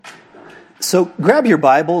So grab your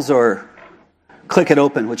Bibles or click it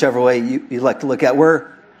open, whichever way you like to look at.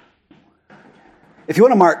 If you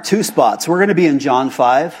want to mark two spots, we're going to be in John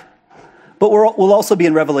 5, but we'll also be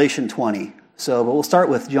in Revelation 20. But we'll start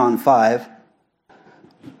with John 5.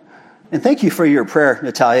 And thank you for your prayer,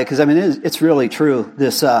 Natalia, because it's really true.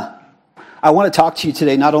 I want to talk to you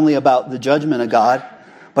today not only about the judgment of God,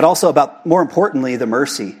 but also about, more importantly, the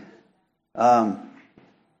mercy.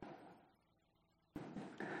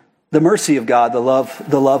 The mercy of God, the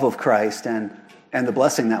love of Christ, and the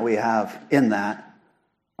blessing that we have in that.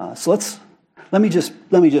 Let me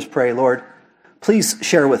just pray, Lord. Please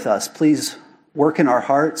share with us. Please work in our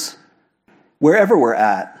hearts, wherever we're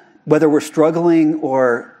at, whether we're struggling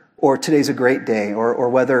or today's a great day, or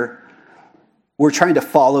whether we're trying to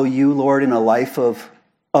follow you, Lord, in a life of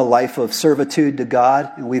servitude to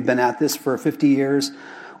God, and we've been at this for 50 years,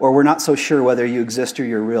 or we're not so sure whether you exist or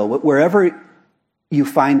you're real. Wherever you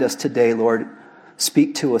find us today, Lord,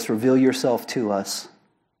 speak to us, reveal yourself to us.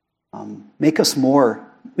 Make us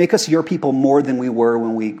your people more than we were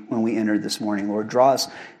when we entered this morning, Lord. Draw us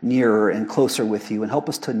nearer and closer with you, and help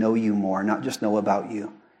us to know you more, not just know about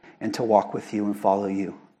you, and to walk with you and follow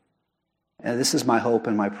you. And this is my hope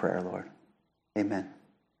and my prayer, Lord. Amen.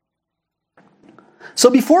 So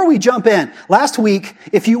before we jump in, last week,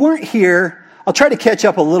 if you weren't here, I'll try to catch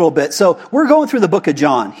up a little bit. So we're going through the book of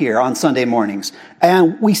John here on Sunday mornings.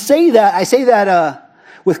 And I say that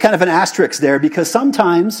with kind of an asterisk there, because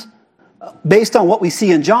sometimes, based on what we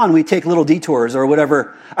see in John, we take little detours or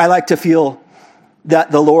whatever. I like to feel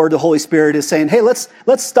that the Lord, the Holy Spirit is saying, hey, let's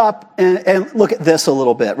stop and look at this a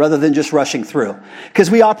little bit rather than just rushing through.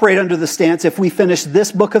 Because we operate under the stance, if we finish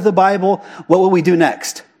this book of the Bible, what will we do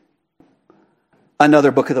next?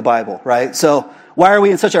 Another book of the Bible, right? So why are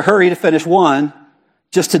we in such a hurry to finish one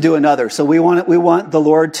just to do another? So we want the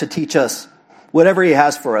Lord to teach us whatever he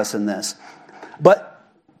has for us in this. But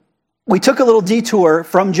we took a little detour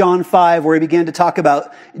from John 5 where he began to talk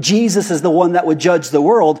about Jesus as the one that would judge the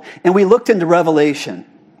world, and we looked into Revelation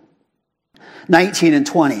 19 and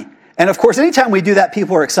 20. And of course, anytime we do that,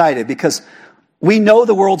 people are excited because we know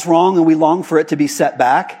the world's wrong and we long for it to be set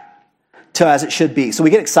back to as it should be. So we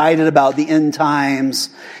get excited about the end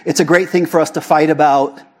times. It's a great thing for us to fight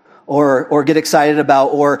about or get excited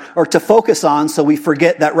about or to focus on, so we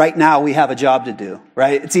forget that right now we have a job to do,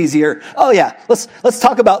 right? It's easier. Oh yeah, let's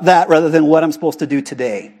talk about that rather than what I'm supposed to do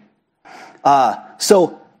today.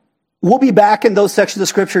 So we'll be back in those sections of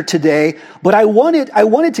Scripture today, but I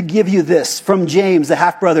wanted to give you this from James, the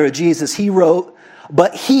half-brother of Jesus. He wrote,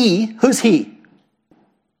 but who's he?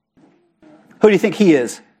 Who do you think he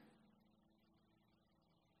is?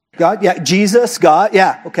 God? Yeah, Jesus, God,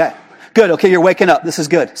 yeah, okay. Good, okay, you're waking up. This is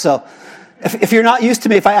good. So if you're not used to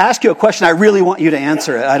me, if I ask you a question, I really want you to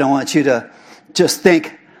answer it. I don't want you to just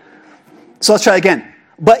think. So let's try again.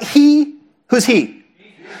 But who's he?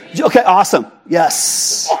 Okay, awesome.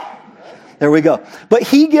 Yes. There we go. But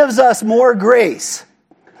he gives us more grace.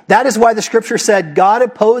 That is why the scripture said, God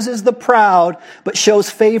opposes the proud, but shows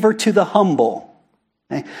favor to the humble.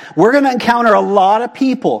 Okay? We're going to encounter a lot of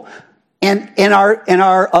people and in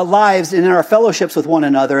our lives and in our fellowships with one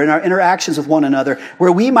another, in our interactions with one another,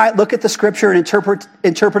 where we might look at the scripture and interpret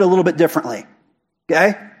a little bit differently.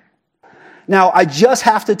 Okay? Now, I just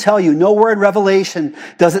have to tell you, nowhere in Revelation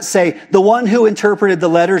does it say the one who interpreted the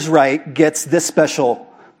letters right gets this special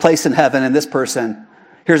place in heaven, and this person,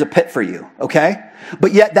 here's a pit for you. Okay?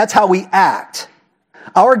 But yet, that's how we act.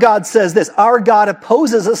 Our God says this, our God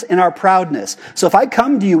opposes us in our proudness. So if I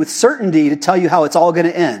come to you with certainty to tell you how it's all going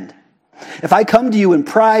to end, if I come to you in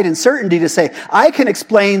pride and certainty to say, I can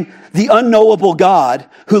explain the unknowable God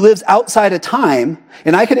who lives outside of time,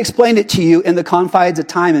 and I can explain it to you in the confines of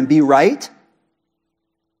time and be right,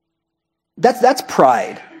 that's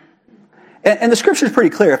pride. And the scripture is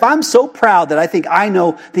pretty clear. If I'm so proud that I think I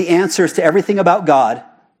know the answers to everything about God,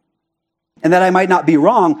 and that I might not be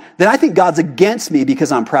wrong, then I think God's against me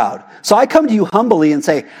because I'm proud. So I come to you humbly and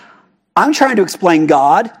say, I'm trying to explain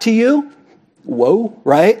God to you. Whoa,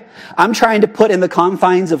 right? I'm trying to put in the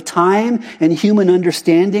confines of time and human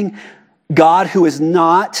understanding God who is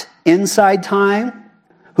not inside time,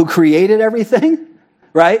 who created everything,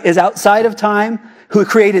 right? Is outside of time, who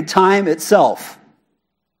created time itself.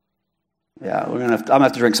 Yeah, I'm gonna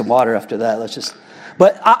have to drink some water after that.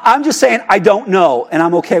 But I'm just saying I don't know, and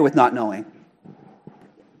I'm okay with not knowing.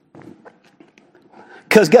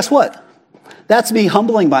 Because guess what? That's me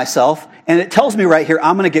humbling myself. And it tells me right here,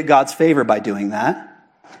 I'm going to get God's favor by doing that.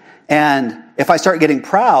 And if I start getting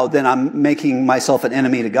proud, then I'm making myself an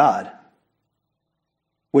enemy to God.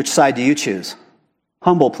 Which side do you choose?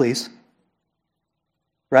 Humble, please.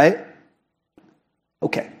 Right?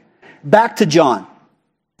 Okay. back to John.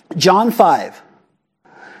 John 5.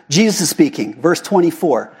 Jesus is speaking, verse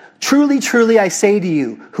 24. Truly, truly, I say to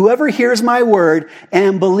you, whoever hears my word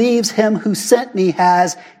and believes him who sent me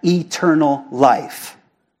has eternal life.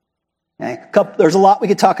 Okay? There's a lot we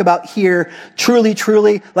could talk about here. Truly,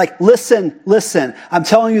 truly, like listen. I'm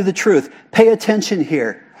telling you the truth. Pay attention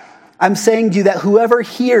here. I'm saying to you that whoever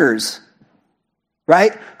hears,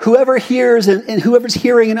 right? Whoever hears and whoever's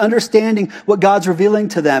hearing and understanding what God's revealing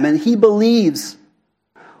to them, and he believes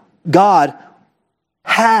God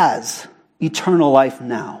has eternal life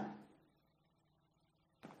now.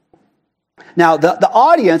 Now, the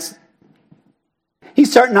audience,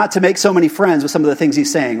 he's starting not to make so many friends with some of the things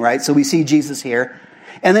he's saying, right? So we see Jesus here.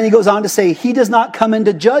 And then he goes on to say, he does not come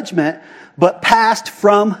into judgment, but passed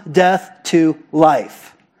from death to life.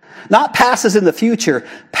 Not past as in the future,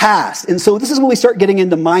 past. And so this is when we start getting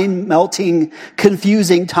into mind-melting,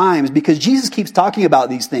 confusing times, because Jesus keeps talking about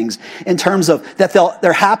these things in terms of that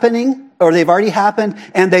they're happening, or they've already happened,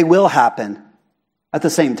 and they will happen at the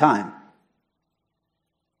same time.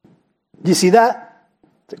 Do you see that?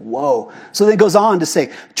 It's like, whoa. So then it goes on to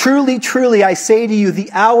say, truly, truly, I say to you,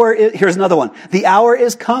 here's another one. The hour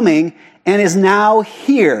is coming and is now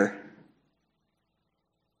here.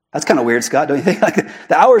 That's kind of weird, Scott, don't you think? Like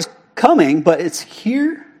the hour's coming, but it's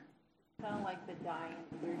here. Kind of like the dying.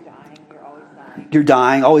 You're always dying. You're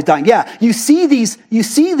dying, always dying. Yeah, you see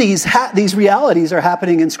these realities are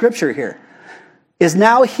happening in Scripture here. Is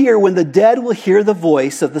now here when the dead will hear the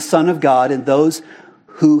voice of the Son of God, and those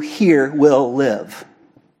who hear will live.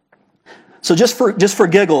 So just for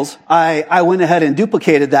giggles, I went ahead and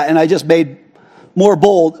duplicated that, and I just made more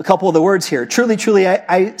bold a couple of the words here. Truly, truly,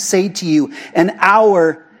 I say to you, an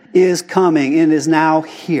hour is coming and is now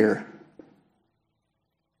here.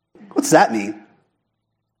 What's that mean?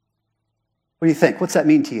 What do you think? What's that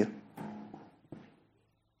mean to you?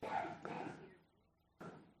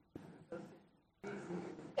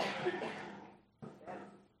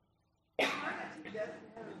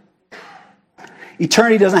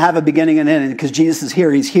 Eternity doesn't have a beginning and end because Jesus is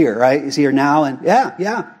here. He's here, right? He's here now. And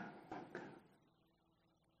yeah.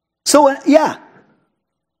 So, yeah.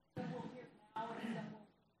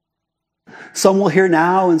 Some will hear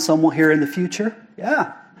now and some will hear in the future.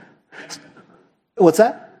 Yeah. What's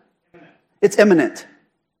that? It's imminent.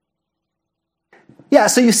 Yeah,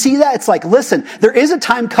 so you see that? It's like, listen, there is a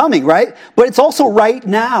time coming, right? But it's also right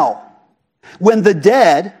now when the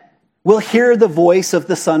dead will hear the voice of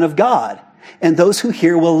the Son of God, and those who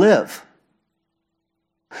hear will live.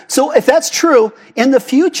 So if that's true, in the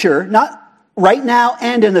future, not right now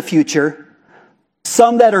and in the future,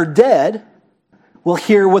 some that are dead will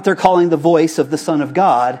hear what they're calling the voice of the Son of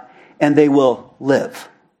God, and they will live.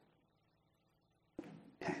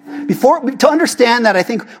 To understand that, I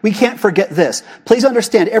think we can't forget this. Please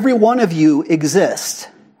understand, every one of you exists,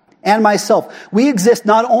 and myself. We exist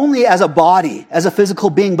not only as a body, as a physical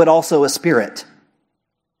being, but also a spirit.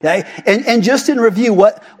 Okay? And just in review,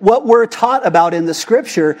 what we're taught about in the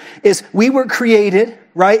Scripture is we were created,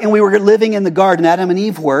 right? And we were living in the garden, Adam and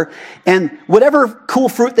Eve were. And whatever cool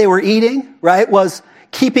fruit they were eating, right, was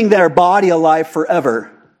keeping their body alive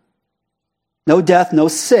forever. No death, no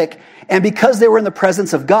sick. And because they were in the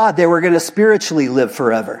presence of God, they were going to spiritually live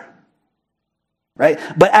forever. Right?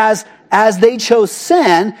 But as they chose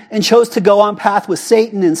sin and chose to go on path with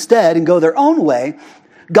Satan instead and go their own way,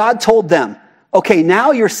 God told them, okay,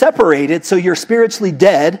 now you're separated, so you're spiritually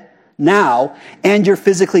dead now, and you're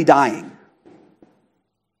physically dying.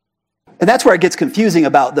 And that's where it gets confusing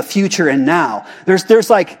about the future and now. There's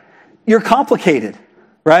like, you're complicated,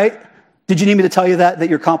 right? Did you need me to tell you that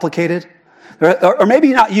you're complicated? Or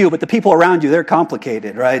maybe not you, but the people around you, they're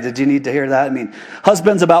complicated, right? Did you need to hear that? I mean,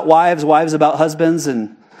 husbands about wives, wives about husbands,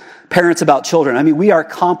 and parents about children. I mean, we are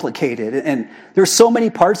complicated, and there's so many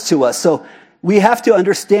parts to us. So we have to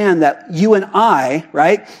understand that you and I,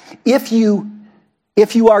 right, if you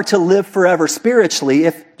are to live forever spiritually,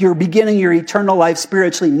 if you're beginning your eternal life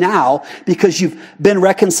spiritually now because you've been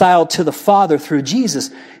reconciled to the Father through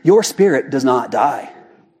Jesus, your spirit does not die.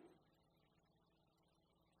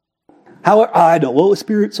 I know, what was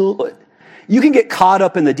spirit, soul? You can get caught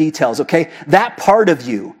up in the details, okay? That part of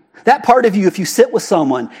you, if you sit with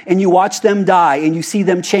someone and you watch them die and you see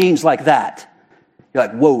them change like that, you're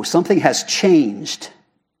like, whoa, something has changed.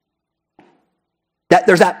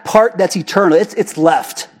 There's that part that's eternal. It's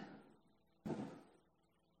left.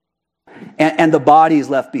 And the body is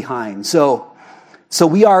left behind. So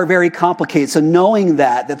we are very complicated. So knowing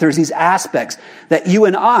that there's these aspects that you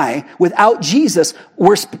and I, without Jesus,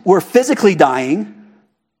 we're physically dying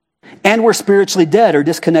and we're spiritually dead or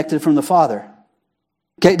disconnected from the Father.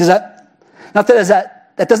 Okay, does that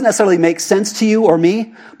that doesn't necessarily make sense to you or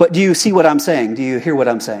me, but do you see what I'm saying? Do you hear what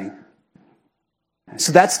I'm saying?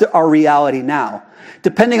 So that's our reality now.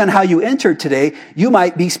 Depending on how you entered today, you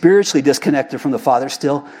might be spiritually disconnected from the Father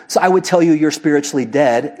still. So I would tell you you're spiritually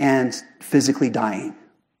dead and physically dying.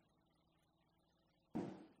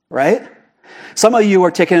 Right? Some of you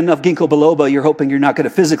are taking enough ginkgo biloba, you're hoping you're not going to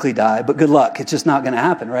physically die, but good luck. It's just not going to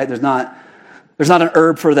happen, right? There's not an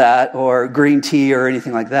herb for that or green tea or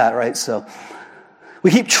anything like that, right? So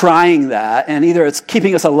we keep trying that, and either it's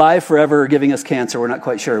keeping us alive forever or giving us cancer. We're not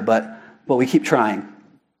quite sure, but we keep trying.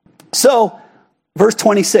 So, verse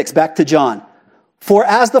 26, back to John. For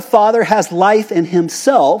as the Father has life in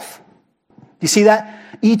himself, you see that?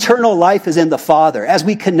 Eternal life is in the Father. As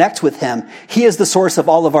we connect with him, he is the source of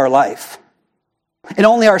all of our life. And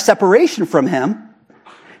only our separation from him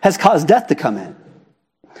has caused death to come in.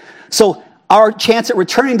 So our chance at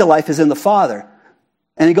returning to life is in the Father.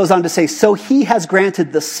 And he goes on to say, so he has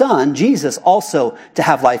granted the Son, Jesus, also to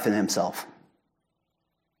have life in himself.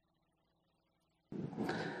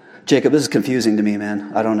 Jacob, this is confusing to me,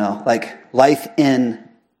 man. I don't know. Like, life in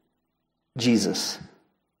Jesus.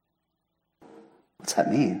 What's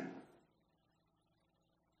that mean?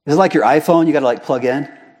 Is it like your iPhone you got to like plug in?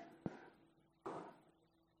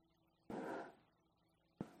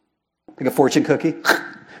 Like a fortune cookie?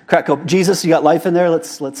 Crack open. Jesus, you got life in there?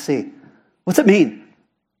 Let's see. What's it mean?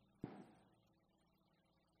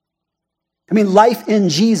 I mean, life in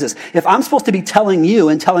Jesus. If I'm supposed to be telling you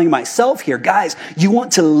and telling myself here, guys, you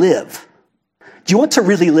want to live. Do you want to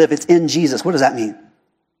really live? It's in Jesus. What does that mean?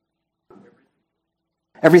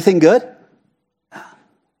 Everything good?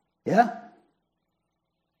 Yeah.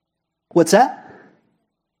 What's that?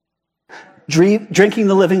 Drinking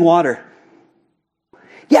the living water.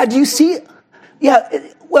 Yeah, do you see? Yeah,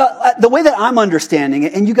 well, the way that I'm understanding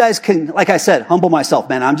it, and you guys can, like I said, humble myself,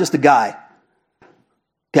 man. I'm just a guy.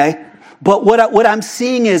 Okay? But what I'm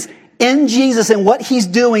seeing is in Jesus and what he's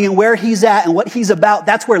doing and where he's at and what he's about,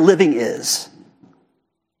 that's where living is.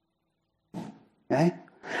 Okay?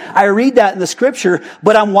 I read that in the scripture,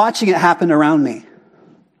 but I'm watching it happen around me.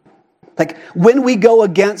 Like when we go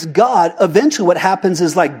against God, eventually what happens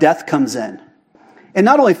is like death comes in. And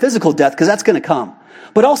not only physical death, because that's going to come,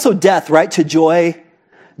 but also death, right? To joy,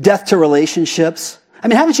 death to relationships. I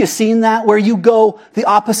mean, haven't you seen that? Where you go the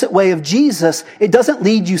opposite way of Jesus, it doesn't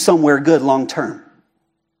lead you somewhere good long term.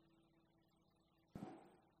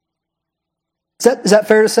 Is that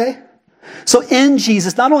fair to say? So in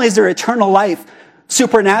Jesus, not only is there eternal life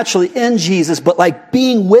supernaturally in Jesus, but like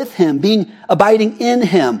being with him, abiding in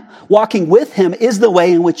him, walking with him is the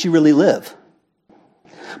way in which you really live.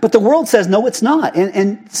 But the world says, no, it's not.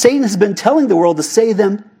 And Satan has been telling the world to say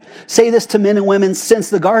this to men and women since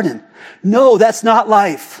the garden. No, that's not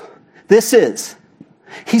life. This is.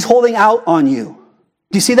 He's holding out on you.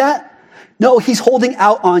 Do you see that? No, he's holding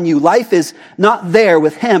out on you. Life is not there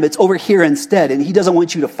with him. It's over here instead. And he doesn't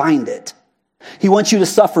want you to find it. He wants you to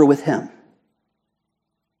suffer with him.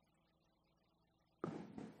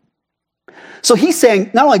 So he's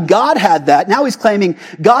saying not only God had that, now he's claiming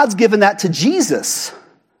God's given that to Jesus.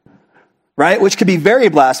 Right? Which could be very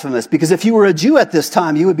blasphemous, because if you were a Jew at this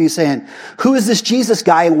time, you would be saying, who is this Jesus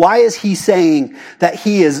guy and why is he saying that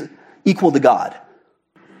he is equal to God?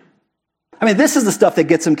 I mean, this is the stuff that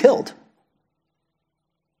gets him killed.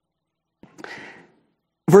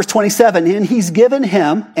 Verse 27, and he's given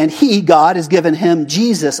him, and he, God, has given him,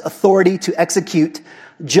 Jesus, authority to execute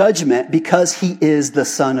judgment because he is the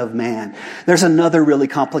Son of Man. There's another really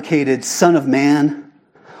complicated Son of Man.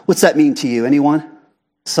 What's that mean to you? Anyone?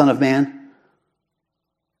 Son of Man?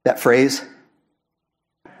 That phrase.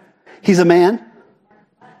 He's a man,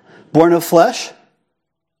 born of flesh.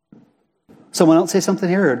 Someone else say something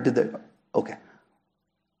here, or did they? Okay.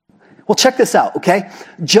 Well, check this out, okay?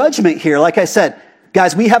 Judgment here, like I said,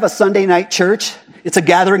 guys, we have a Sunday night church. It's a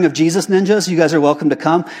gathering of Jesus ninjas. You guys are welcome to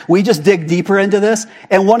come. We just dig deeper into this.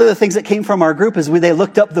 And one of the things that came from our group is they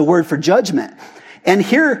looked up the word for judgment. And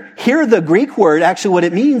here the Greek word, actually what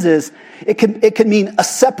it means is, it can mean a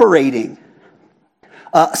separating,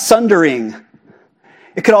 sundering.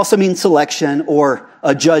 It could also mean selection or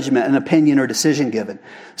a judgment, an opinion or decision given.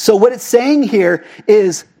 So what it's saying here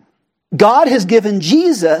is God has given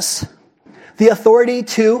Jesus the authority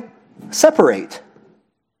to separate.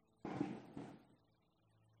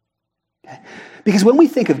 Okay? Because when we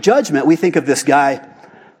think of judgment, we think of this guy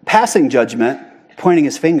passing judgment, pointing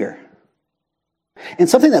his finger. And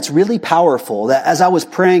something that's really powerful, that as I was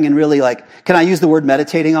praying and really can I use the word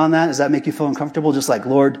meditating on that? Does that make you feel uncomfortable? Just like,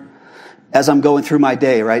 Lord, as I'm going through my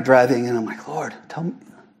day, right, driving, and I'm like, Lord, tell me,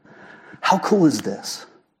 how cool is this?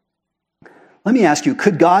 Let me ask you,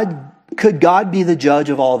 could God Could God be the judge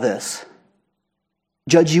of all this?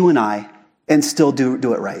 Judge you and I and still do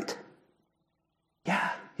it right?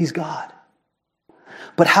 Yeah, he's God.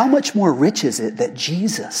 But how much more rich is it that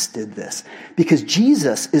Jesus did this? Because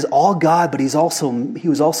Jesus is all God, but he was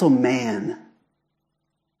also man.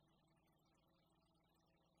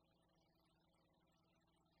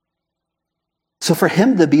 So for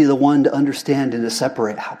him to be the one to understand and to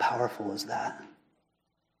separate, how powerful is that?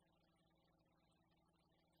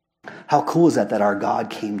 How cool is that our God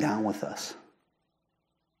came down with us?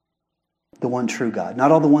 The one true God.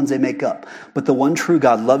 Not all the ones they make up, but the one true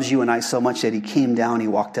God loves you and I so much that he came down and he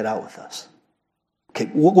walked it out with us. Okay,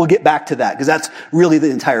 we'll get back to that because that's really the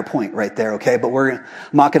entire point right there, okay? But I'm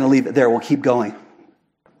not going to leave it there. We'll keep going.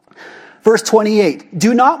 Verse 28,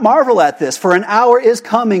 do not marvel at this, for an hour is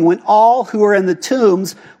coming when all who are in the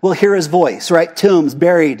tombs will hear his voice, right? Tombs,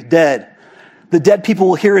 buried, dead. The dead people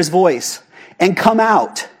will hear his voice and come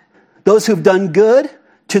out. Those who've done good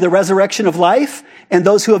to the resurrection of life, and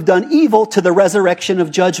those who have done evil to the resurrection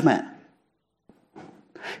of judgment.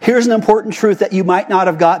 Here's an important truth that you might not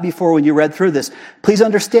have got before when you read through this. Please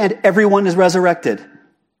understand, everyone is resurrected.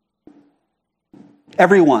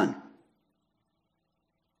 Everyone.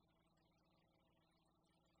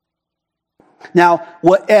 Now,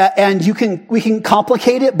 we can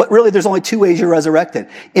complicate it, but really there's only two ways you're resurrected.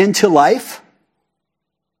 Into life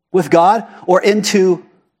with God or into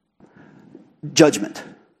judgment.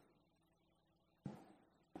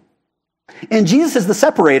 And Jesus is the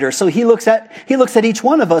separator, so he looks at each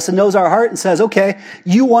one of us and knows our heart and says, okay,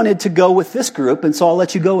 you wanted to go with this group, and so I'll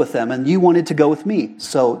let you go with them. And you wanted to go with me,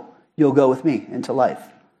 so you'll go with me into life.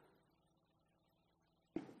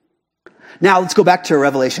 Now, let's go back to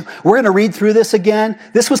Revelation. We're going to read through this again.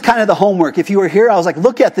 This was kind of the homework. If you were here, I was like,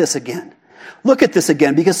 look at this again. Look at this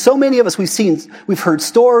again, because so many of us, we've heard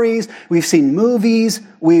stories, we've seen movies,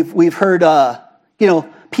 we've heard,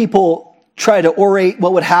 people try to orate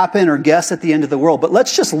what would happen or guess at the end of the world. But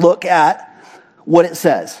let's just look at what it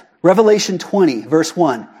says. Revelation 20, verse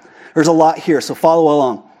 1. There's a lot here, so follow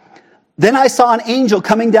along. Then I saw an angel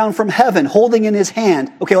coming down from heaven, holding in his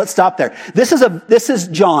hand. Okay, let's stop there. This is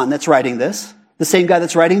John that's writing this, the same guy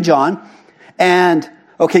that's writing John. And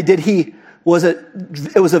okay, it was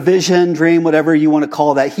a vision, dream, whatever you want to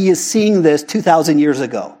call that. He is seeing this 2,000 years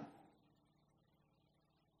ago.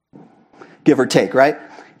 Give or take, right?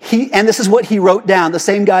 And this is what he wrote down, the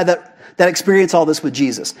same guy that experienced all this with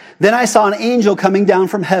Jesus. Then I saw an angel coming down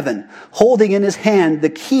from heaven, holding in his hand the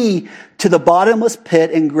key to the bottomless pit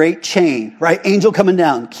and great chain, right? Angel coming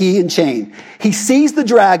down, key and chain. He sees the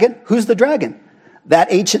dragon. Who's the dragon?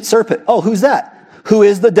 That ancient serpent. Oh, who's that? Who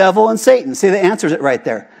is the devil and Satan? See, that answers it right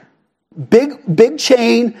there. Big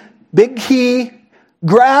chain, big key,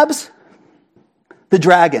 grabs the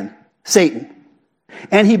dragon, Satan,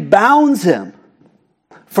 and he bounds him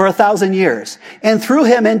for 1,000 years and threw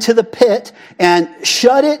him into the pit and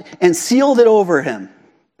shut it and sealed it over him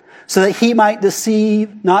so that he might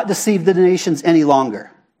not deceive the nations any longer.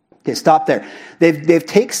 Okay, stop there. They've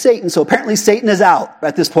taken Satan, so apparently Satan is out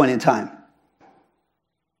at this point in time.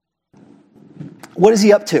 What is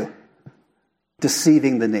he up to?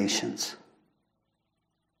 Deceiving the nations.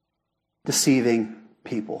 Deceiving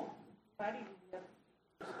people.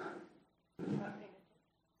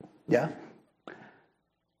 Yeah.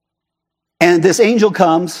 And this angel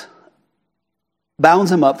comes,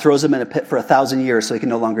 bounds him up, throws him in a pit for 1,000 years so he can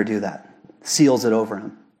no longer do that. Seals it over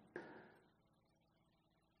him.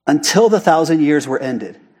 Until the 1,000 years were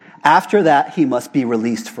ended. After that, he must be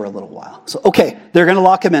released for a little while. So, okay, they're going to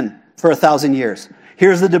lock him in for 1,000 years.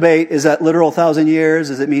 Here's the debate. Is that literal 1,000 years?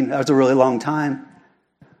 Does it mean that's a really long time?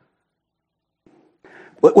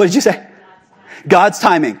 What did you say? God's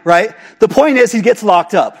timing, right? The point is he gets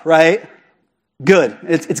locked up, right? Good.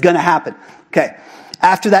 It's going to happen. Okay.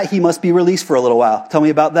 After that, he must be released for a little while. Tell me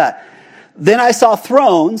about that. Then I saw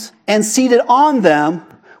thrones, and seated on them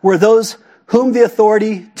were those whom the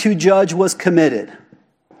authority to judge was committed.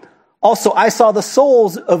 Also, I saw the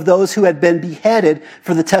souls of those who had been beheaded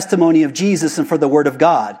for the testimony of Jesus and for the word of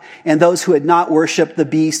God, and those who had not worshipped the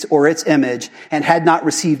beast or its image, and had not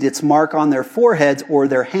received its mark on their foreheads or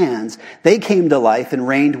their hands. They came to life and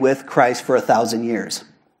reigned with Christ for 1,000 years.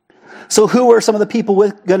 So who were some of the people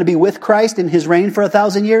going to be with Christ in his reign for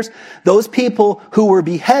 1,000 years? Those people who were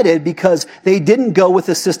beheaded because they didn't go with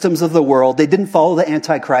the systems of the world. They didn't follow the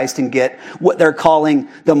Antichrist and get what they're calling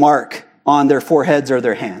the mark on their foreheads or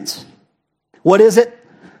their hands. What is it?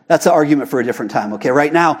 That's an argument for a different time. Okay,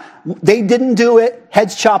 right now, they didn't do it.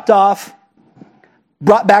 Heads chopped off,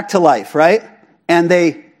 brought back to life, right? And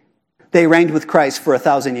they reigned with Christ for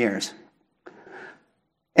 1,000 years.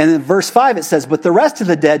 And in verse 5 it says, but the rest of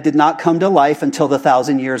the dead did not come to life until the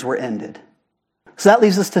 1,000 years were ended. So that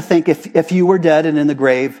leaves us to think if you were dead and in the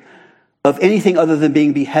grave of anything other than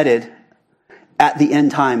being beheaded at the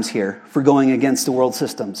end times here for going against the world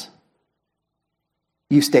systems,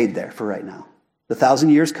 you stayed there for right now. The 1,000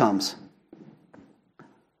 years comes.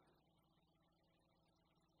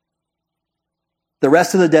 The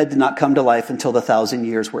rest of the dead did not come to life until the 1,000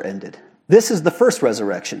 years were ended. This is the first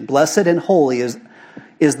resurrection. Blessed and holy is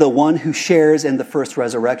the one who shares in the first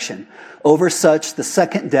resurrection. Over such, the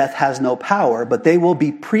second death has no power, but they will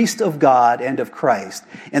be priests of God and of Christ,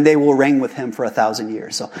 and they will reign with him for 1,000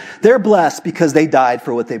 years. So they're blessed because they died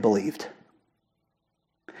for what they believed.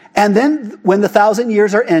 And then when the 1,000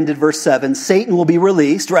 years are ended, verse 7, Satan will be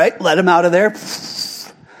released, right? Let him out of there.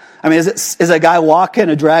 I mean, is a guy walking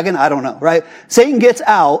a dragon? I don't know, right? Satan gets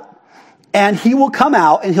out, and he will come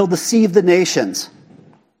out, and he'll deceive the nations.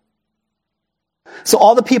 So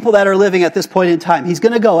all the people that are living at this point in time, he's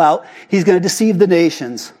going to go out, he's going to deceive the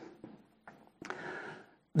nations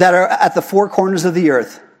that are at the four corners of the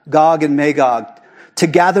earth, Gog and Magog, to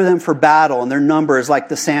gather them for battle, and their number is like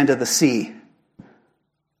the sand of the sea.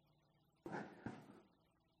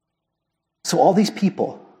 So all these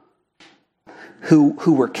people who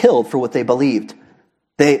were killed for what they believed,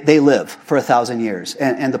 they live for 1,000 years,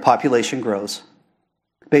 and the population grows,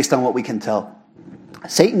 based on what we can tell.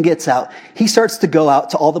 Satan gets out. He starts to go out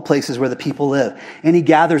to all the places where the people live, and he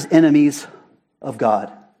gathers enemies of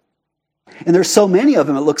God. And there's so many of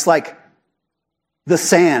them, it looks like the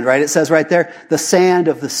sand, right? It says right there, the sand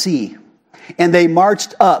of the sea. And they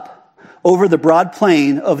marched up over the broad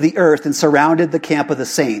plain of the earth and surrounded the camp of the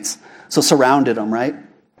saints. So surrounded them, right?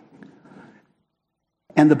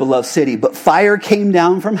 And the beloved city. But fire came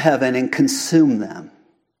down from heaven and consumed them.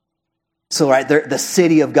 So, right, they're the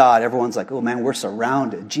city of God. Everyone's like, oh man, we're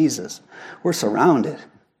surrounded. Jesus, we're surrounded.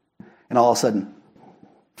 And all of a sudden,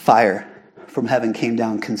 fire from heaven came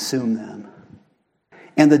down, consumed them.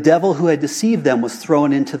 And the devil who had deceived them was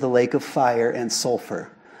thrown into the lake of fire and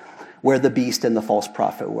sulfur, where the beast and the false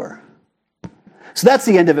prophet were. So that's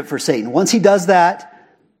the end of it for Satan. Once he does that,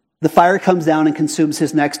 the fire comes down and consumes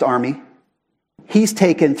his next army. He's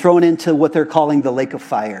taken, thrown into what they're calling the lake of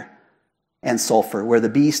fire and sulfur, where the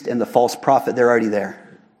beast and the false prophet, they're already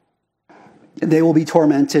there. And they will be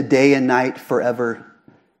tormented day and night forever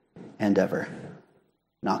and ever.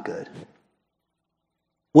 Not good.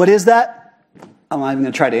 What is that? I'm not even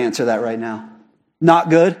going to try to answer that right now. Not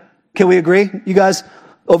good. Can we agree? You guys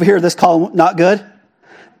over here, this column, not good?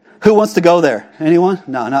 Who wants to go there? Anyone?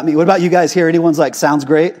 No, not me. What about you guys here? Anyone's like, sounds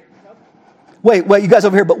great? Wait, you guys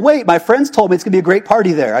over here, but wait, my friends told me it's going to be a great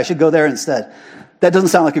party there. I should go there instead. That doesn't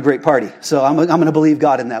sound like a great party. So I'm going to believe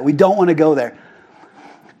God in that. We don't want to go there.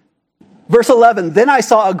 Verse 11, then I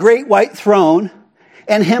saw a great white throne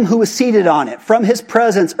and him who was seated on it. From his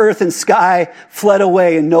presence, earth and sky fled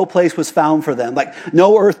away and no place was found for them. Like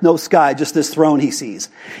no earth, no sky, just this throne he sees.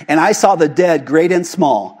 And I saw the dead, great and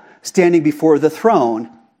small, standing before the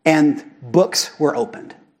throne, and books were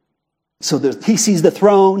opened. So he sees the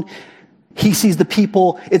throne. He sees the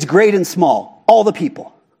people. It's great and small. All the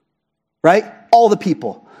people. Right? All the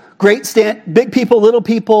people. Big people, little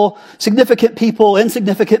people, significant people,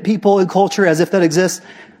 insignificant people in culture, as if that exists.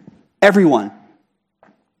 Everyone.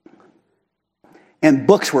 And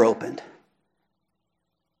books were opened.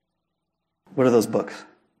 What are those books?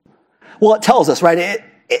 Well, it tells us, right?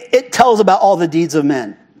 It tells about all the deeds of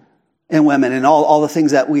men and women and all the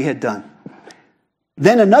things that we had done.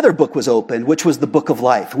 Then another book was opened, which was the book of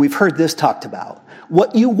life. We've heard this talked about.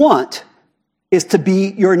 What you want is to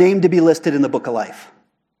be your name to be listed in the book of life.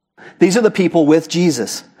 These are the people with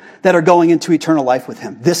Jesus that are going into eternal life with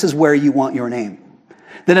him. This is where you want your name.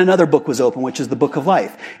 Then another book was opened, which is the book of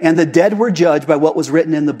life. And the dead were judged by what was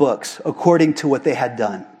written in the books, according to what they had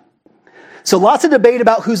done. So lots of debate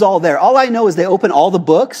about who's all there. All I know is they open all the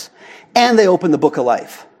books and they open the book of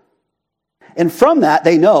life. And from that,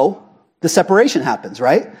 they know the separation happens,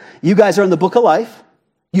 right? You guys are in the book of life.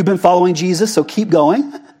 You've been following Jesus, so keep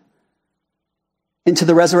going into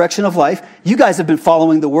the resurrection of life. You guys have been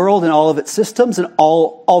following the world and all of its systems and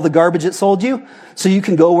all the garbage it sold you, so you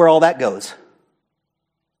can go where all that goes.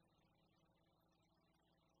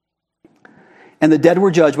 And the dead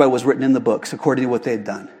were judged by what was written in the books, according to what they had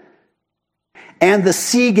done. And the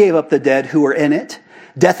sea gave up the dead who were in it.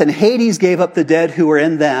 Death and Hades gave up the dead who were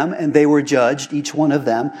in them, and they were judged, each one of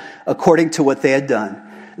them, according to what they had done.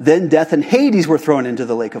 Then death and Hades were thrown into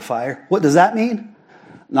the lake of fire. What does that mean?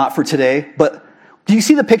 Not for today, but do you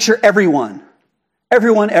see the picture? Everyone.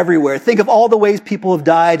 Everyone, everywhere. Think of all the ways people have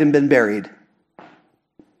died and been buried.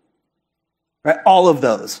 Right? All of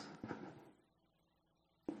those.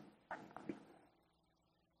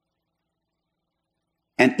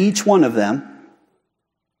 And each one of them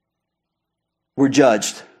were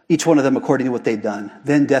judged, each one of them according to what they'd done.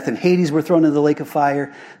 Then death and Hades were thrown into the lake of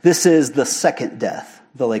fire. This is the second death,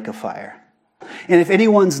 the lake of fire. And if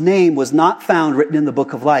anyone's name was not found written in the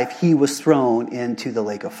book of life, he was thrown into the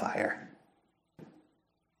lake of fire.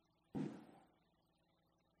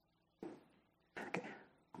 Okay.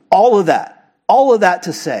 All of that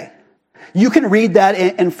to say, you can read that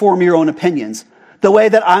and form your own opinions. The way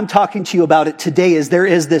that I'm talking to you about it today is there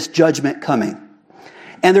is this judgment coming.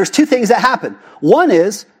 And there's two things that happen. One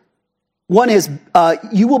is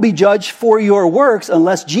you will be judged for your works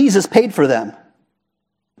unless Jesus paid for them.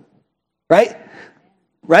 Right?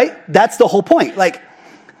 That's the whole point. Like,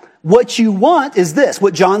 what you want is this.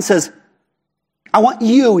 What John says, I want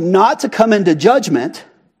you not to come into judgment,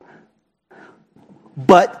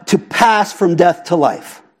 but to pass from death to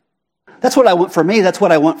life. That's what I want for me. That's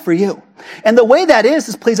what I want for you. And the way that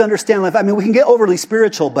is please understand life. I mean, we can get overly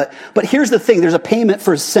spiritual, but here's the thing. There's a payment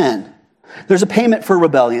for sin. There's a payment for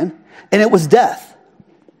rebellion, and it was death.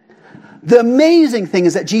 The amazing thing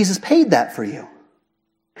is that Jesus paid that for you.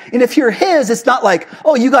 And if you're his, it's not like,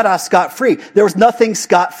 oh, you got off scot-free. There was nothing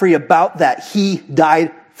scot-free about that. He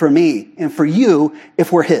died for me and for you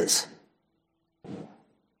if we're his.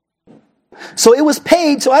 So it was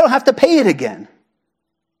paid, so I don't have to pay it again.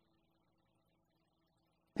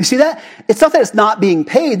 You see that? It's not that it's not being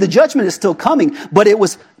paid. The judgment is still coming, but it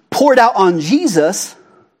was poured out on Jesus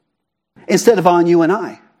instead of on you and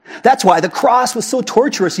I. That's why the cross was so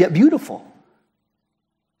torturous yet beautiful.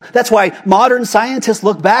 That's why modern scientists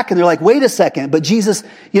look back and they're like, wait a second, but Jesus,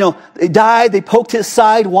 they died, they poked his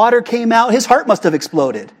side, water came out, his heart must have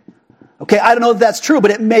exploded. Okay, I don't know if that's true, but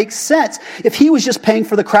it makes sense. If he was just paying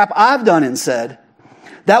for the crap I've done and said,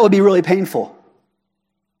 that would be really painful.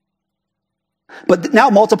 But now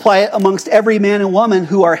multiply it amongst every man and woman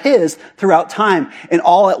who are his throughout time. And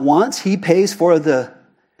all at once, he pays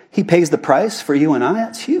the price for you and I.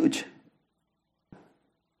 That's huge.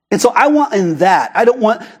 And so I want in that. I don't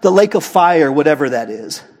want the lake of fire, whatever that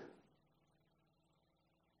is.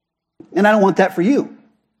 And I don't want that for you.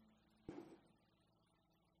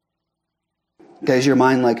 Okay, is your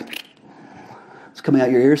mind like, it's coming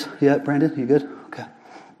out your ears? Yeah, Brandon, you good? Okay.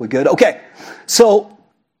 We good? Okay. So,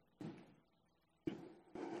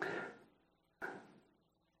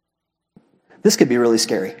 this could be really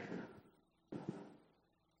scary.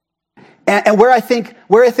 And where I think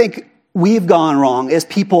we've gone wrong as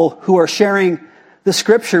people who are sharing the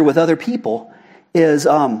scripture with other people is,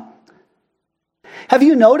 have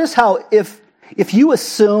you noticed how if you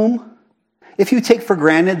take for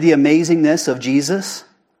granted the amazingness of Jesus,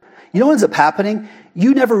 you know what ends up happening?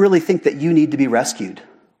 You never really think that you need to be rescued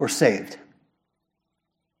or saved.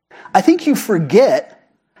 I think you forget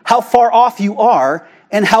how far off you are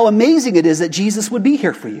and how amazing it is that Jesus would be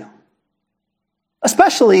here for you.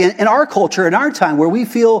 Especially in our culture, in our time, where we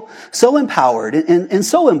feel so empowered and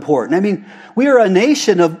so important. I mean, we are a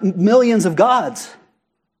nation of millions of gods.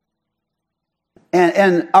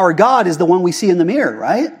 And our God is the one we see in the mirror,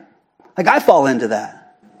 right? Like, I fall into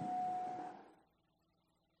that.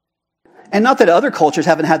 And not that other cultures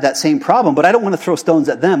haven't had that same problem, but I don't want to throw stones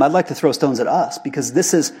at them. I'd like to throw stones at us, because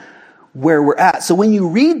this is where we're at. So when you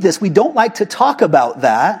read this, we don't like to talk about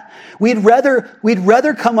that. We'd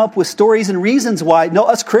rather come up with stories and reasons why. No,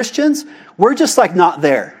 us Christians, we're just like not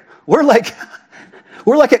there. We're like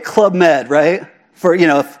at Club Med, right?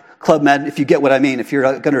 Club Med, if you get what I mean. If you're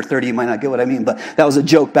under 30, you might not get what I mean, but that was a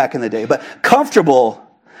joke back in the day. But comfortable,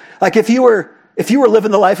 like if you were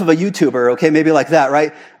living the life of a YouTuber, okay, maybe like that,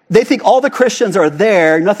 right? They think all the Christians are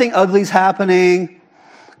there, nothing ugly's happening.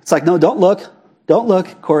 It's like, no, don't look. Don't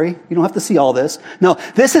look, Corey. You don't have to see all this. No,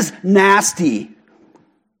 this is nasty.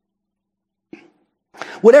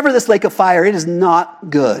 Whatever this lake of fire, it is not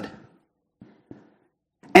good.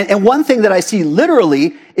 And one thing that I see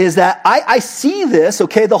literally is that I see this,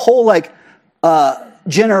 okay, the whole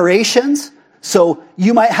generations. So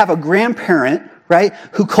you might have a grandparent, right,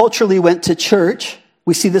 who culturally went to church.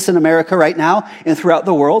 We see this in America right now and throughout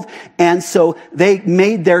the world. And so they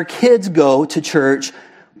made their kids go to church,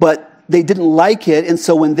 but they didn't like it, and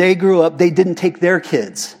so when they grew up, they didn't take their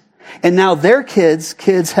kids. And now their kids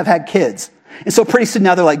have had kids. And so pretty soon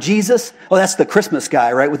now they're like, Jesus, oh, that's the Christmas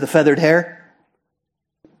guy, right, with the feathered hair?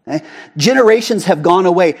 Okay? Generations have gone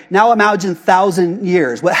away. Now imagine 1,000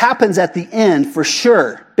 years. What happens at the end, for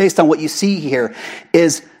sure, based on what you see here,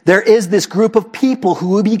 is there is this group of people who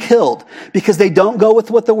will be killed because they don't go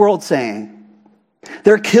with what the world's saying.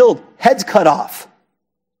 They're killed, heads cut off.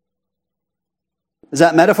 Is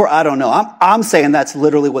that metaphor? I don't know. I'm saying that's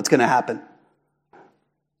literally what's going to happen.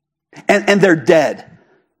 And they're dead.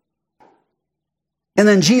 And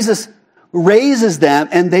then Jesus raises them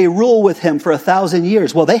and they rule with him for 1,000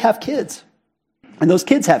 years. Well, they have kids. And those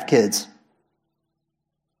kids have kids.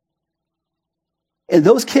 And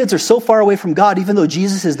those kids are so far away from God, even though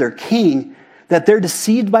Jesus is their king, that they're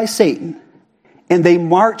deceived by Satan. And they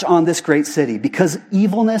march on this great city because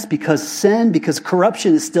evilness, because sin, because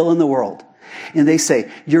corruption is still in the world. And they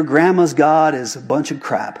say, your grandma's God is a bunch of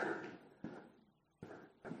crap.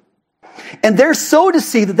 And they're so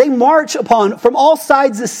deceived that they march upon from all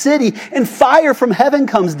sides of the city and fire from heaven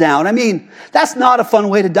comes down. I mean, that's not a fun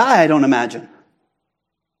way to die, I don't imagine.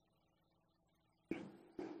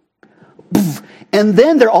 And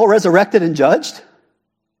then they're all resurrected and judged.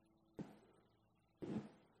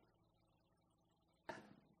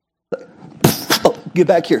 Oh, get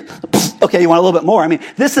back here. Okay, you want a little bit more? I mean,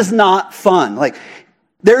 this is not fun. Like,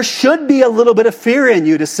 there should be a little bit of fear in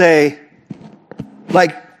you to say,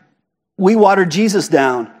 like, we watered Jesus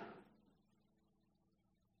down.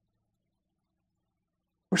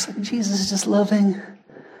 We're saying Jesus is just loving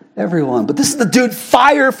everyone. But this is the dude,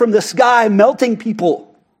 fire from the sky, melting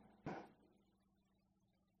people.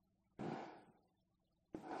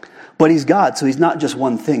 But he's God, so he's not just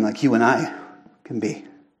one thing like you and I can be.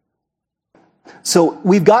 So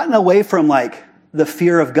we've gotten away from like the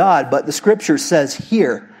fear of God, but the scripture says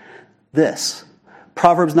here this.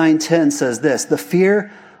 Proverbs 9:10 says this, the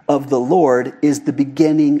fear of the Lord is the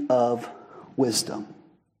beginning of wisdom.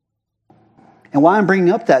 And why I'm bringing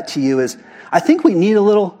up that to you is I think we need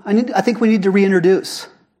to reintroduce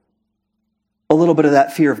a little bit of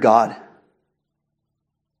that fear of God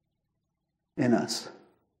in us.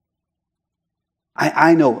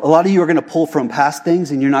 I know a lot of you are going to pull from past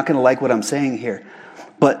things and you're not going to like what I'm saying here.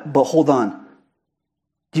 But hold on.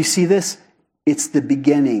 Do you see this? It's the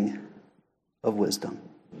beginning of wisdom.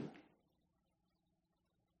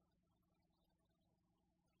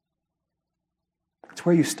 It's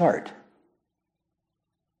where you start.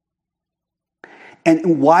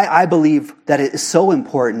 And why I believe that it is so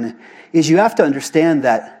important is you have to understand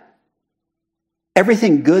that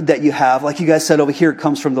everything good that you have, like you guys said over here,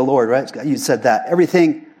 comes from the Lord, right? You said that.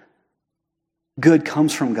 Everything good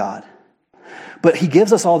comes from God. But he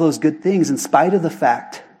gives us all those good things in spite of the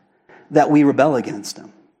fact that we rebel against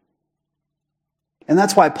him. And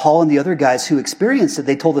that's why Paul and the other guys who experienced it,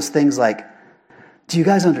 they told us things like, do you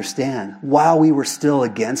guys understand? While we were still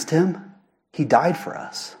against him, he died for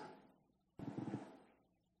us.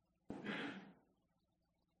 I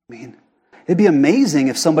mean, it'd be amazing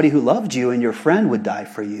if somebody who loved you and your friend would die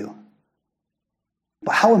for you.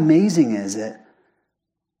 But how amazing is it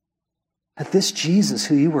that this Jesus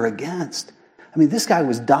who you were against, I mean, this guy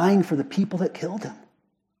was dying for the people that killed him.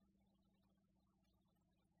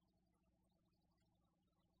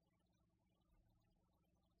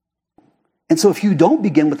 And so if you don't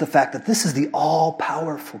begin with the fact that this is the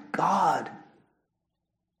all-powerful God,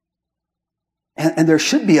 and there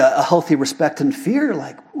should be a healthy respect and fear,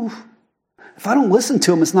 like, oof, if I don't listen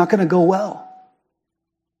to him, it's not going to go well.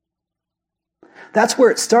 That's where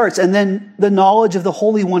it starts. And then the knowledge of the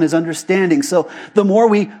Holy One is understanding. So the more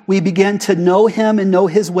we begin to know him and know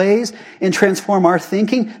his ways and transform our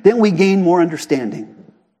thinking, then we gain more understanding.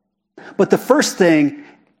 But the first thing,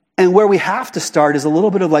 and where we have to start, is a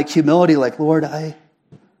little bit of like humility, like, Lord, I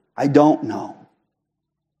don't know.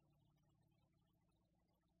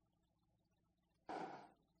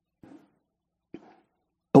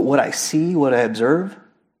 But what I see, what I observe,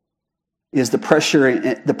 is the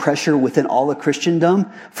pressure within all of Christendom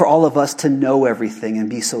for all of us to know everything and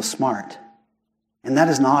be so smart. And that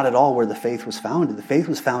is not at all where the faith was founded. The faith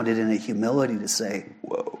was founded in a humility to say,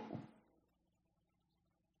 whoa.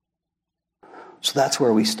 So that's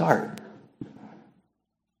where we start.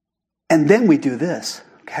 And then we do this,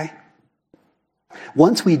 okay?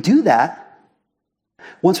 Once we do that,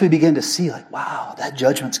 once we begin to see, like, wow, that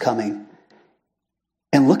judgment's coming.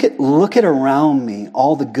 And look at around me,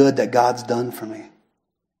 all the good that God's done for me.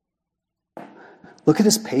 Look at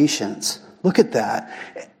his patience. Look at that.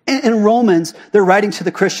 In Romans, they're writing to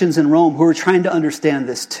the Christians in Rome who are trying to understand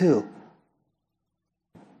this too.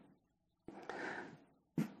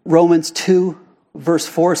 Romans 2, verse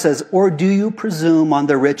 4 says, or do you presume on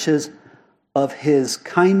the riches of his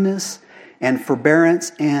kindness and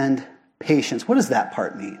forbearance and patience? What does that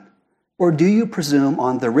part mean? Or do you presume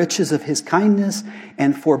on the riches of his kindness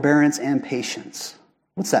and forbearance and patience?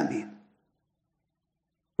 What's that mean?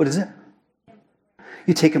 What is it?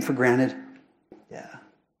 You take him for granted? Yeah.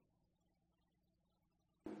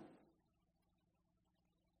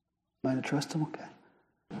 Am I to trust him?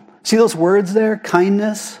 Okay. See those words there?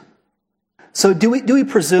 Kindness. So do we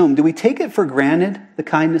presume? Do we take it for granted, the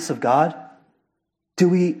kindness of God? Do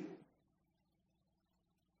we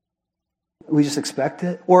We just expect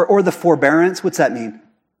it. Or the forbearance, what's that mean?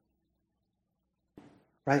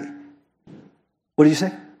 Right? What did you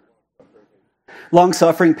say?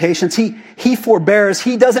 Long-suffering, patience. He forbears.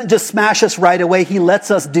 He doesn't just smash us right away. He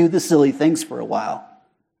lets us do the silly things for a while.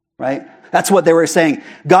 Right? That's what they were saying.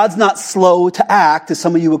 God's not slow to act, as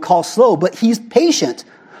some of you would call slow, but he's patient,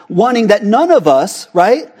 wanting that none of us,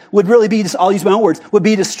 right, would really be, I'll use my own words, would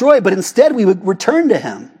be destroyed, but instead we would return to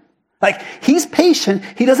him. Like, he's patient.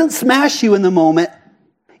 He doesn't smash you in the moment,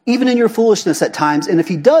 even in your foolishness at times. And if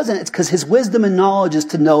he doesn't, it's because his wisdom and knowledge is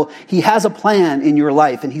to know he has a plan in your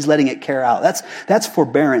life and he's letting it carry out. That's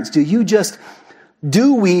forbearance.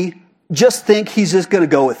 Do we just think he's just going to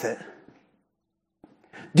go with it?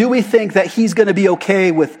 Do we think that he's going to be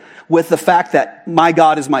okay with the fact that my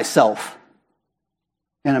God is myself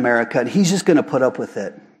in America and he's just going to put up with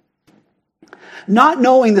it? Not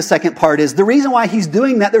knowing the second part is the reason why he's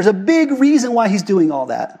doing that. There's a big reason why he's doing all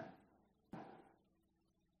that.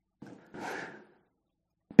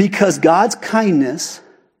 Because God's kindness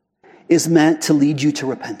is meant to lead you to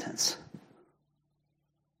repentance.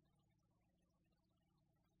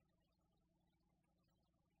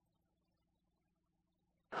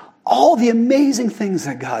 All the amazing things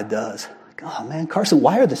that God does. Oh man, Carson,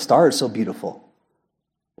 why are the stars so beautiful?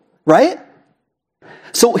 Right?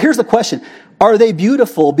 So here's the question. Are they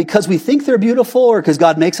beautiful because we think they're beautiful, or because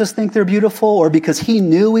God makes us think they're beautiful, or because he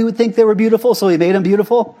knew we would think they were beautiful, so he made them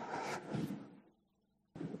beautiful?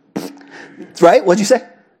 Right? What'd you say?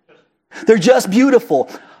 They're just beautiful.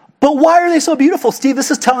 But why are they so beautiful, Steve?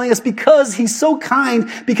 This is telling us because he's so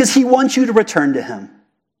kind, because he wants you to return to him.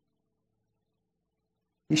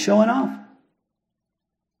 He's showing off.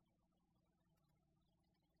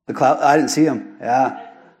 The cloud, I didn't see him. Yeah.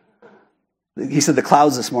 He said the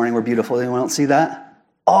clouds this morning were beautiful. Anyone else see that?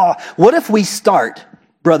 Oh, what if we start,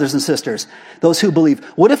 brothers and sisters, those who believe,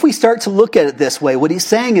 what if we start to look at it this way? What he's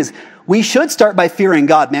saying is we should start by fearing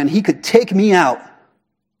God. Man, he could take me out.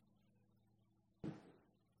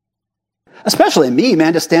 Especially me,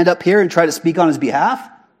 man, to stand up here and try to speak on his behalf.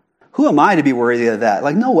 Who am I to be worthy of that?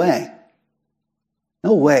 Like, no way.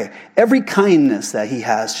 No way. Every kindness that he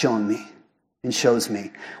has shown me and shows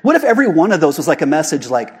me. What if every one of those was like a message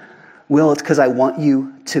like, Will, it's because I want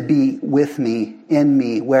you to be with me, in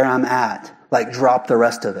me, where I'm at. Like, drop the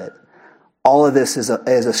rest of it. All of this is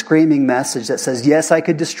a screaming message that says, yes, I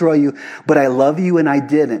could destroy you, but I love you and I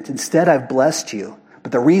didn't. Instead, I've blessed you.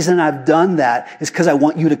 But the reason I've done that is because I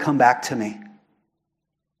want you to come back to me.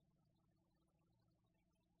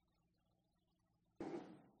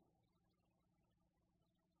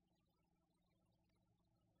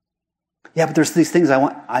 Yeah, but there's these things I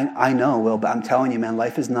want. I know, Will, but I'm telling you, man,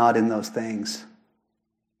 life is not in those things.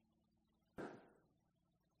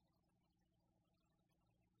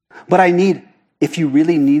 But if you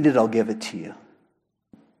really need it, I'll give it to you.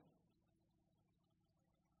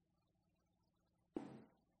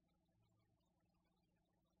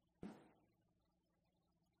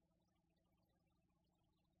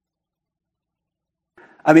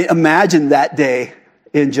 I mean, imagine that day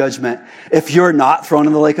in judgment. If you're not thrown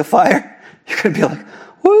in the lake of fire, you're going to be like,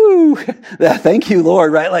 woo, thank you,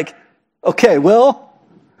 Lord, right? Like, okay, Will,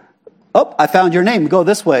 I found your name. Go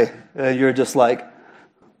this way. And you're just like,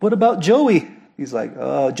 what about Joey? He's like,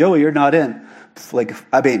 oh, Joey, you're not in. It's like,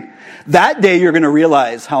 I mean, that day you're going to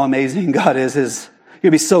realize how amazing God is. You're going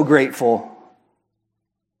to be so grateful.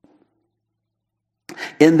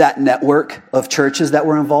 In that network of churches that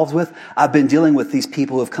we're involved with, I've been dealing with these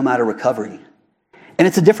people who have come out of recovery. And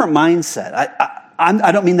it's a different mindset.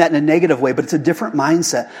 I don't mean that in a negative way, but it's a different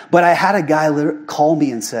mindset. But I had a guy call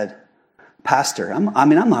me and said, Pastor, I'm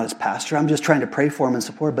not his pastor. I'm just trying to pray for him and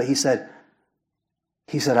support. But he said,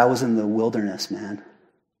 I was in the wilderness, man.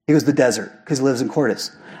 He was the desert because he lives in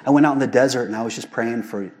Cordis. I went out in the desert and I was just praying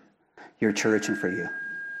for your church and for you.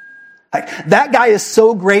 Like, that guy is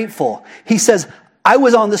so grateful. He says, I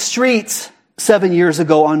was on the streets 7 years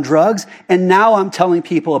ago on drugs, and now I'm telling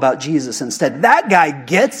people about Jesus instead. That guy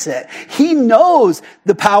gets it. He knows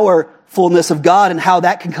the powerfulness of God and how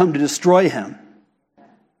that can come to destroy him.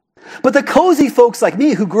 But the cozy folks like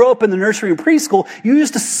me who grew up in the nursery and preschool,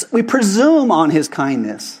 we presume on his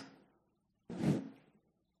kindness.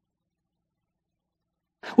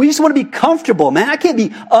 We just want to be comfortable, man. I can't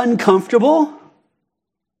be uncomfortable.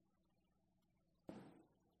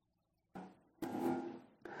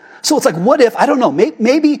 So it's like, what if, I don't know,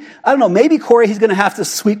 maybe Corey, he's going to have to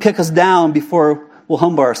sweet kick us down before we'll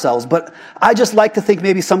humble ourselves. But I just like to think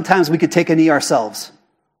maybe sometimes we could take a knee ourselves.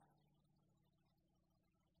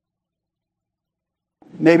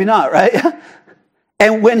 Maybe not, right?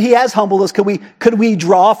 And when he has humbled us, could we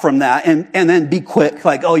draw from that and then be quick,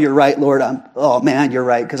 like, oh, you're right, Lord. Oh man, you're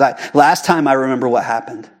right. Because last time I remember what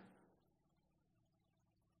happened.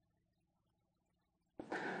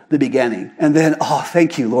 The beginning. And then, oh,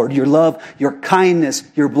 thank you, Lord. Your love, your kindness,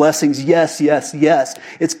 your blessings. Yes, yes, yes.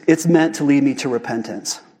 It's meant to lead me to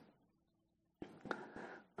repentance.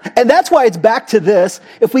 And that's why it's back to this.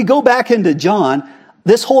 If we go back into John,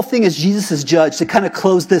 this whole thing is Jesus' judge. To kind of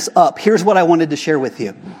close this up, here's what I wanted to share with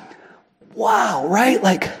you. Wow, right?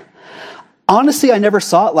 Like, honestly, I never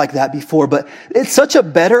saw it like that before, but it's such a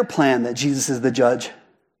better plan that Jesus is the judge.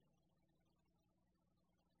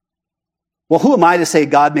 Well, who am I to say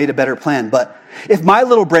God made a better plan? But if my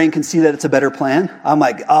little brain can see that it's a better plan, I'm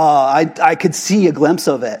like, I could see a glimpse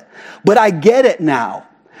of it. But I get it now.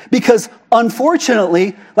 Because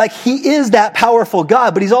unfortunately, like, he is that powerful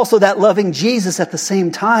God, but he's also that loving Jesus at the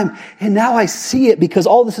same time. And now I see it because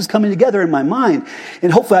all this is coming together in my mind.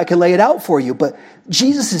 And hopefully I can lay it out for you. But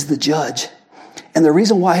Jesus is the judge. And the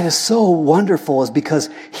reason why it is so wonderful is because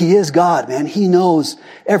he is God, man. He knows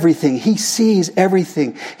everything. He sees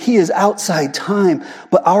everything. He is outside time.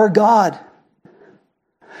 But our God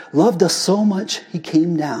loved us so much, he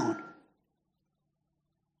came down.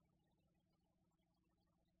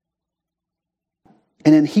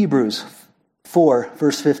 And in Hebrews 4,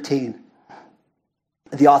 verse 15,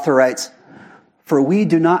 the author writes, "For we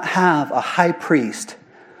do not have a high priest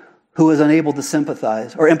who is unable to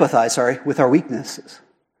empathize with our weaknesses.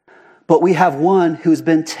 But we have one who's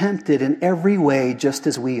been tempted in every way just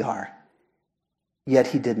as we are, yet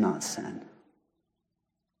he did not sin."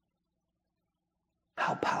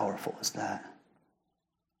 How powerful is that?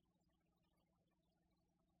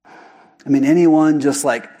 I mean, anyone just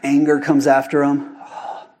like anger comes after him.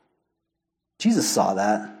 Oh, Jesus saw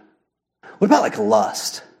that. What about like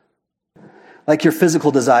lust? Like your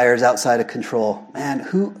physical desires outside of control. Man,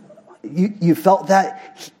 you felt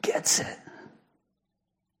that? He gets it.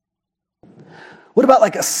 What about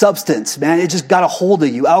like a substance, man? It just got a hold of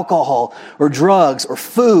you. Alcohol or drugs or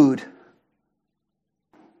food.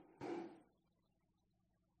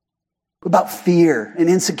 What about fear and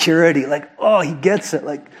insecurity? Like, oh, he gets it.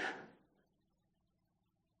 Like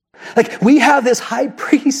we have this high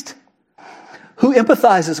priest who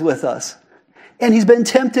empathizes with us. And he's been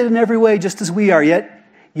tempted in every way just as we are.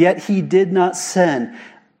 Yet he did not sin.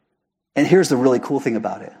 And here's the really cool thing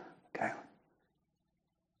about it. Okay.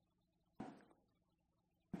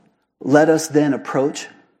 Let us then approach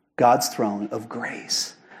God's throne of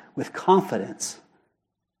grace with confidence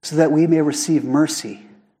so that we may receive mercy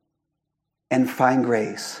and find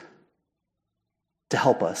grace to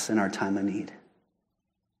help us in our time of need.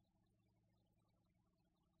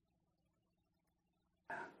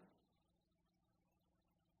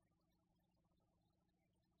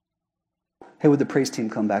 Hey, would the praise team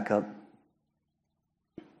come back up?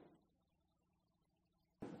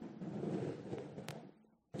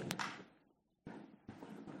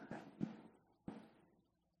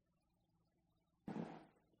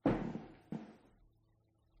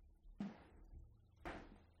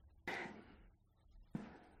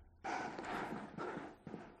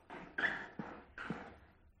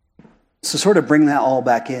 So sort of bring that all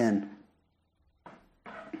back in.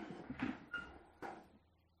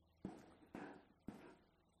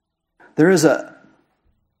 There's a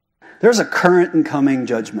current and coming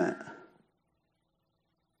judgment.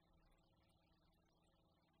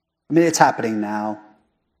 I mean, it's happening now.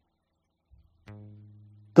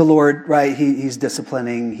 The Lord, right, he's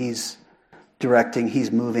disciplining, he's directing,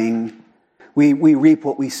 he's moving. We reap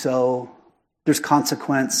what we sow. There's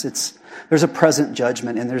consequence. There's a present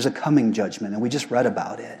judgment and there's a coming judgment. And we just read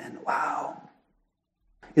about it. And wow,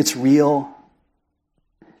 it's real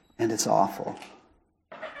and it's awful.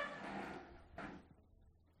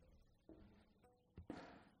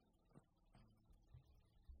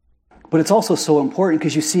 But it's also so important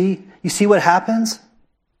because you see what happens?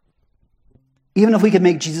 Even if we could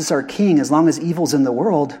make Jesus our king, as long as evil's in the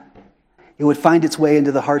world, it would find its way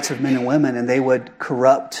into the hearts of men and women and they would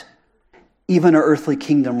corrupt even our earthly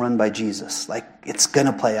kingdom run by Jesus. Like, it's going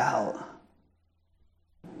to play out.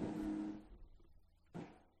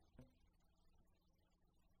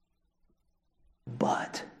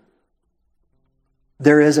 But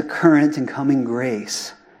there is a current and coming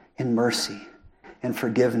grace and mercy and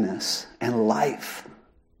forgiveness and life.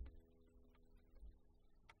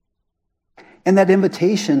 And that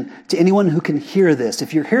invitation to anyone who can hear this,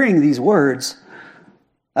 if you're hearing these words,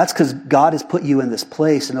 that's because God has put you in this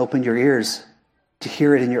place and opened your ears to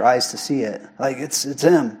hear it and your eyes to see it. Like, it's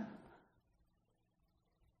him.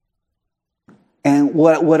 And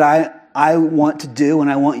what I I want to do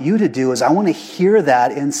and I want you to do is I want to hear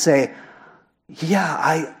that and say,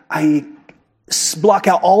 yeah, I block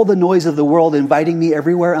out all the noise of the world inviting me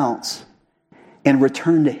everywhere else and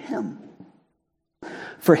return to him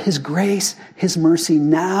for his grace, his mercy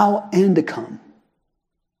now and to come.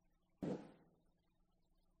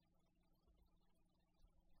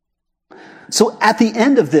 So at the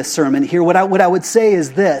end of this sermon here, what I would say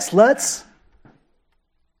is this: let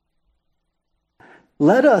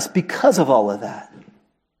us, because of all of that,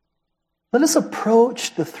 let us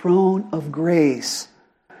approach the throne of grace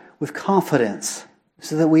with confidence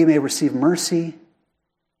so that we may receive mercy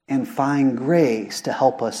and find grace to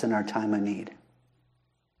help us in our time of need.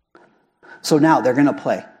 So now they're going to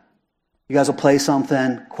play. You guys will play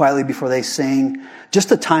something quietly before they sing.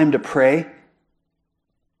 Just a time to pray.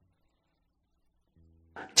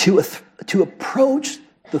 To approach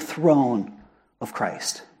the throne of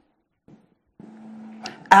Christ.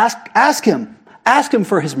 Ask him. Ask him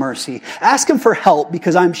for his mercy. Ask him for help,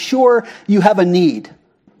 because I'm sure you have a need.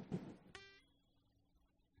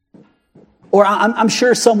 Or I'm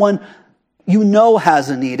sure someone you know has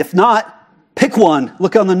a need. If not, pick one.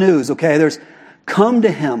 Look on the news, okay? Come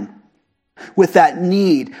to him with that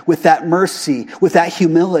need, with that mercy, with that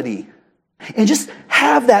humility. And just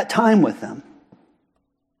have that time with them.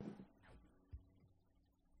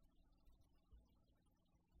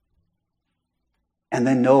 And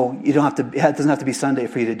then it doesn't have to be Sunday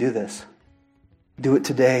for you to do this. Do it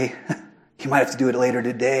today. You might have to do it later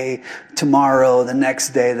today, tomorrow, the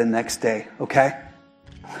next day, okay?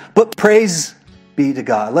 But praise be to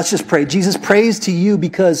God. Let's just pray. Jesus, praise to you,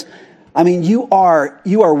 because, you are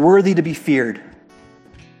worthy to be feared.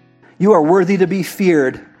 You are worthy to be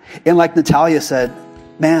feared. And like Natalia said,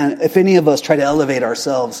 man, if any of us try to elevate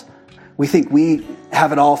ourselves, we think we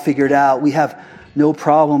have it all figured out, we have no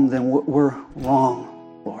problem, then we're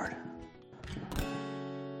wrong, Lord.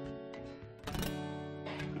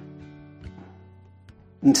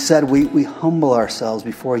 Instead, we humble ourselves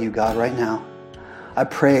before you, God, right now. I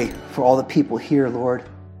pray for all the people here, Lord.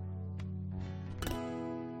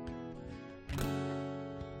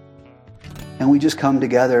 And we just come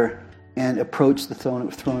together and approach the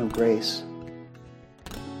throne of grace.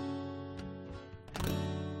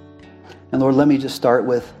 And Lord, let me just start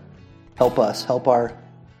with help us, help our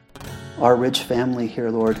rich family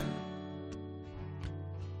here, Lord.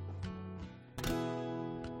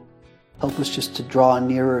 Help us just to draw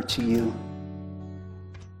nearer to you,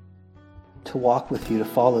 to walk with you, to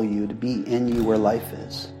follow you, to be in you where life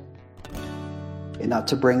is. And not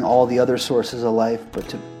to bring all the other sources of life, but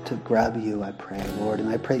to grab you, I pray, Lord. And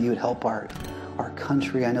I pray you would help our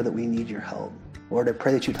country. I know that we need your help. Lord, I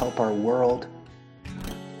pray that you'd help our world.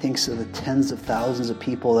 Thinks of the tens of thousands of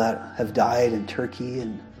people that have died in Turkey,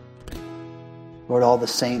 and Lord, all the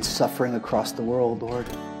saints suffering across the world, Lord.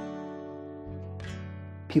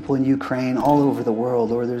 People in Ukraine, all over the world,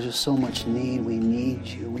 Lord, there's just so much need. We need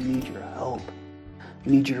you. We need your help.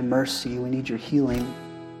 We need your mercy. We need your healing.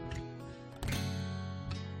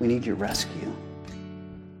 We need your rescue.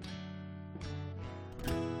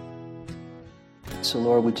 So,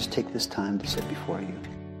 Lord, we just take this time to sit before you.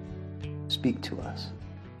 Speak to us.